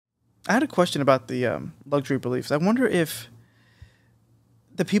I had a question about the luxury beliefs. I wonder if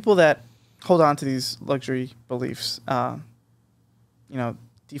the people that hold on to these luxury beliefs, defund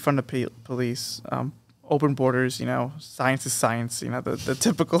the police, open borders, science is science, the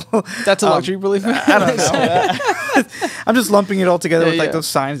typical. That's a luxury belief. I don't know. I'm just lumping it all together with like those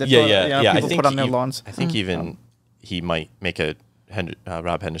signs that people put on their lawns. I think even he might make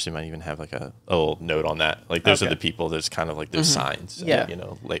Rob Henderson might even have like a little note on that. Like those are the people. There's kind of like those signs.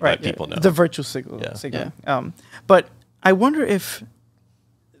 Let people know. The virtual signal. But I wonder if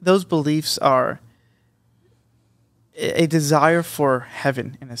those beliefs are a desire for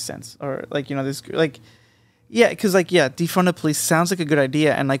heaven in a sense, or this because defund the police sounds like a good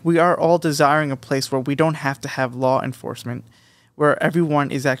idea, and like we are all desiring a place where we don't have to have law enforcement, where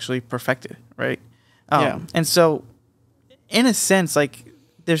everyone is actually perfected, right? And so, in a sense, like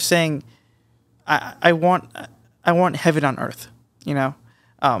they're saying, I want heaven on earth,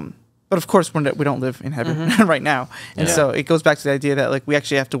 But of course, we don't live in heaven right now, and so it goes back to the idea that like we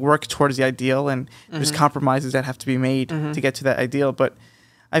actually have to work towards the ideal, and there's compromises that have to be made to get to that ideal. But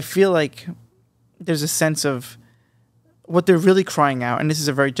I feel like there's a sense of what they're really crying out, and this is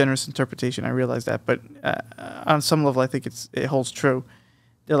a very generous interpretation. I realize that, but on some level, I think it holds true.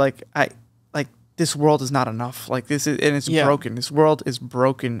 They're like, this world is not enough. Like this is, and it's broken. This world is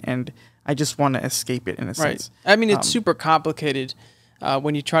broken, and I just want to escape it in a sense. I mean, it's super complicated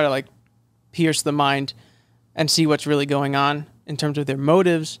when you try to like pierce the mind and see what's really going on in terms of their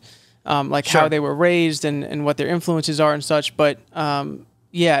motives, how they were raised and what their influences are and such. But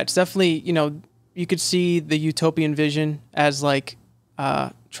it's definitely, you could see the utopian vision as like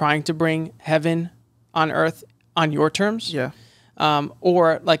trying to bring heaven on earth on your terms.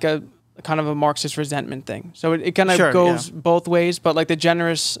 Or like a kind of a Marxist resentment thing. So it kind of goes both ways, but like the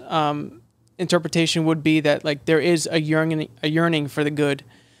generous interpretation would be that like there is a yearning for the good,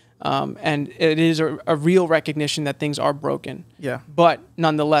 and it is a real recognition that things are broken. But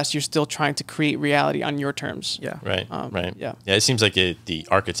nonetheless, you're still trying to create reality on your terms. Right. It seems like the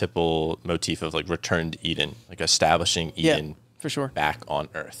archetypal motif of like returned Eden, like establishing Eden for sure back on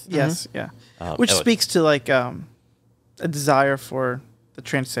earth. Which speaks to like a desire for the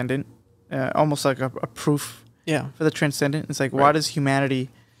transcendent, almost like a proof for the transcendent. It's like, why does humanity,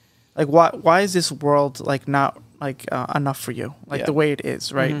 like why is this world like not like enough for you, like the way it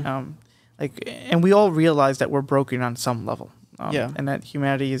is, right? And we all realize that we're broken on some level, and that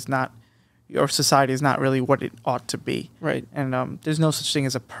humanity is not, or society is not really what it ought to be, right? And there's no such thing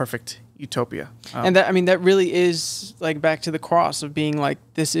as a perfect utopia. And that really is like back to the cross of being like,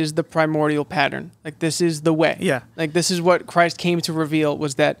 this is the primordial pattern, like this is the way, like this is what Christ came to reveal,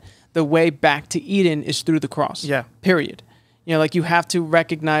 was that the way back to Eden is through the cross. Period. Like you have to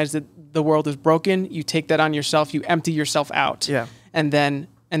recognize that the world is broken. You take that on yourself. You empty yourself out. And then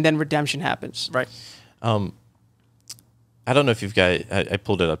redemption happens. Right. I don't know if you've got. I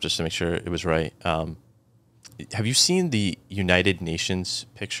pulled it up just to make sure it was right. Have you seen the United Nations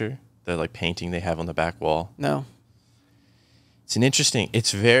picture, the like painting they have on the back wall? No. It's an interesting.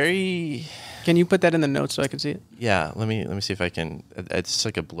 It's very. Can you put that in the notes so I can see it? Yeah. Let me see if I can. It's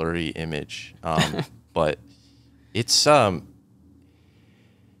like a blurry image, but it's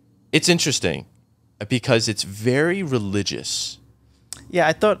interesting because it's very religious. Yeah,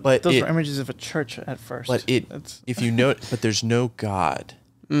 I thought those were images of a church at first. But but there's no God.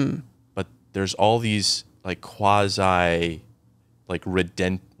 But there's all these like quasi, like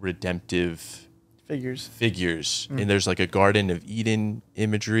redemptive figures, and there's like a Garden of Eden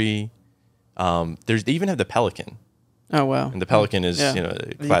imagery. They even have the pelican. Oh wow! And the pelican is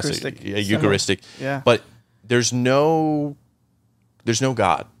classic Eucharistic. But there's no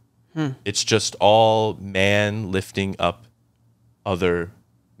God. It's just all man lifting up other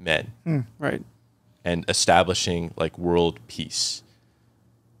men, right, and establishing like world peace.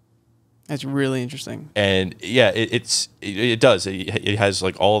 That's really interesting. And it does. It has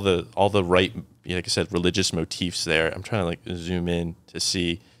like all the right, like I said, religious motifs there. I'm trying to like zoom in to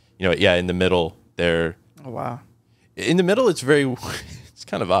see, in the middle there. Oh wow! In the middle, it's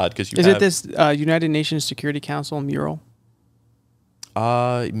kind of odd because it this United Nations Security Council mural?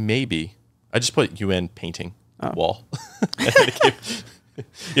 Maybe. I just put UN painting wall.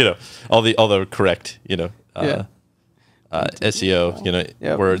 All the correct, SEO,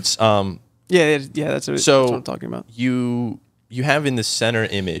 words. That's what I'm talking about. You have in the center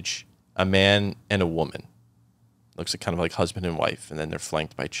image a man and a woman. Looks like kind of like husband and wife, and then they're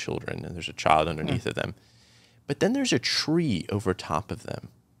flanked by children, and there's a child underneath of them. But then there's a tree over top of them.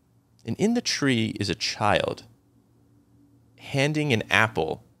 And in the tree is a child handing an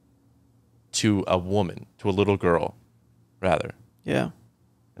apple to a woman, to a little girl, rather. Yeah.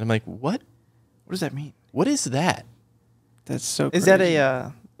 And And I'm like, what? What does that mean? What is that? That's so. Is that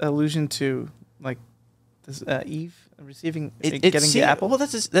a allusion to like this, Eve receiving getting the apple? Well,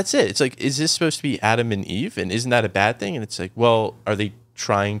 that's it. It's like, is this supposed to be Adam and Eve, and isn't that a bad thing? And it's like, well, are they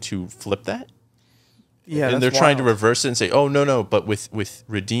trying to flip that? Yeah, and they're trying to reverse it and say, oh no, but with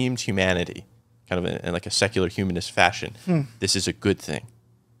redeemed humanity, kind of in like a secular humanist fashion, this is a good thing.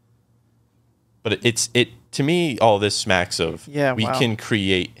 But it to me, all this smacks of we can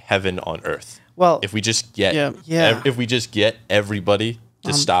create heaven on earth. Well, if we just get Yeah. if we just get everybody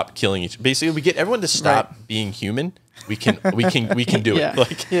to stop killing each, basically, if we get everyone to stop being human, we can do Yeah. it.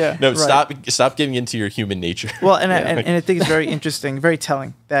 Like, Yeah. no, stop getting into your human nature. Well, and I think it's very interesting, very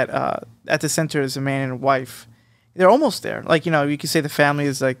telling that at the center is a man and a wife. They're almost there. Like, you know, you could say the family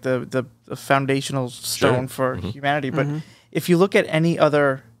is like the foundational stone for humanity. But if you look at any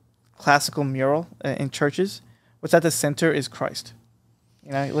other classical mural in churches, what's at the center is Christ.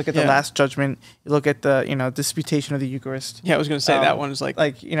 You know, you look at the Last Judgment. You look at the disputation of the Eucharist. Yeah, I was going to say that one is like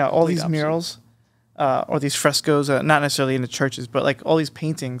all these murals, or these frescoes, not necessarily in the churches, but like all these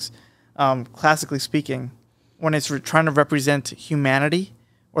paintings, classically speaking, when it's trying to represent humanity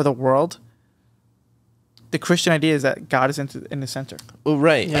or the world, the Christian idea is that God is in the center. Well,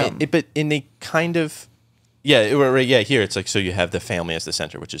 right. Yeah. But in a kind of here it's like, so you have the family as the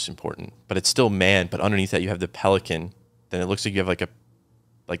center, which is important, but it's still man. But underneath that, you have the pelican. Then it looks like you have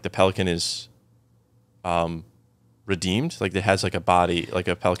like the pelican is redeemed, like it has like a body, like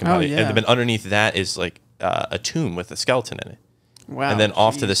a pelican body, yeah. and then underneath that is like a tomb with a skeleton in it. Wow. And then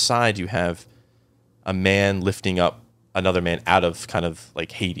off to the side, you have a man lifting up another man out of kind of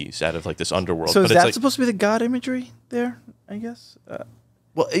like Hades, out of like this underworld. So but is it's that like, supposed to be the God imagery there? I guess.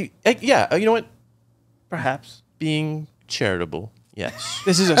 well, yeah. You know what? Perhaps. Being charitable. Yes.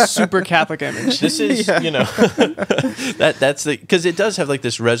 This is a super Catholic image. This is, that's because it does have like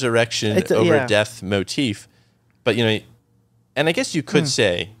this resurrection over death motif, but and I guess you could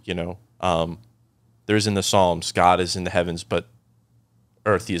say, there's in the Psalms, God is in the heavens, but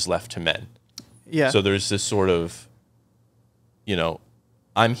earth he is left to men. Yeah. So there's this sort of,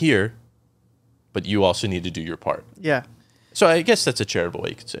 I'm here, but you also need to do your part. Yeah. So I guess that's a charitable way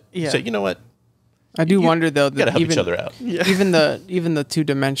you could say. Yeah. Say, you know what? I do wonder though You gotta that help each other out. Yeah. even the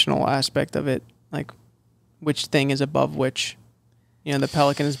 2-dimensional aspect of it, like which thing is above which, the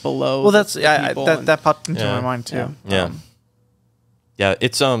pelican is below. Well, that's the people and- that popped into Yeah. my mind too. Yeah. Yeah.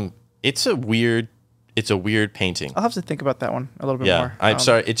 It's a weird painting. I'll have to think about that one a little bit Yeah, more. I'm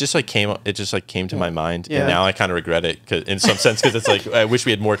sorry. It just came to my mind, Yeah. and now I kind of regret it, in some sense, because it's like I wish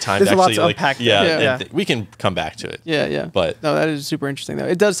we had more time There's to a lot actually to unpack there. Yeah. and we can come back to it. Yeah. But No, that is super interesting though.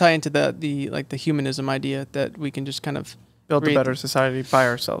 It does tie into the humanism idea that we can just kind of Build a read- better society by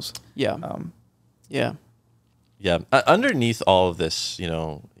ourselves. Yeah. Yeah. yeah, underneath all of this,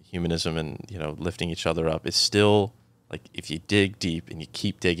 humanism and lifting each other up, is still like, if you dig deep and you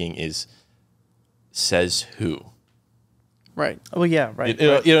keep digging, is says who. Right. Oh yeah, right. You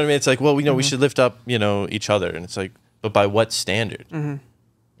know right. what I mean? It's like, well, we should lift up each other, and it's like, but by what standard? Mm-hmm.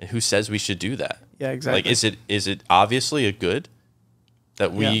 And who says we should do that? Yeah, exactly. Like, is it obviously a good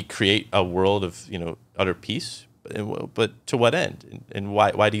that we create a world of utter peace? But to what end? And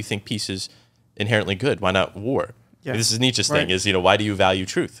why do you think peace is inherently good? Why not war? Yeah. This is Nietzsche's Right. thing. Is why do you value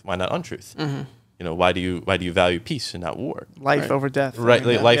truth? Why not untruth? Mm-hmm. Why do you value peace and not war? Life Right. over death. Right,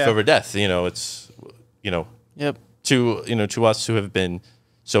 like life Yeah. over death. It's Yep. to us who have been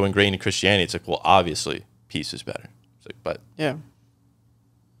so ingrained in Christianity, it's like, well, obviously peace is better. It's like, but Yeah.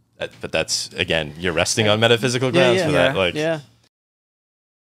 that's again, you're resting on metaphysical grounds yeah. for that. Yeah. Like, Yeah.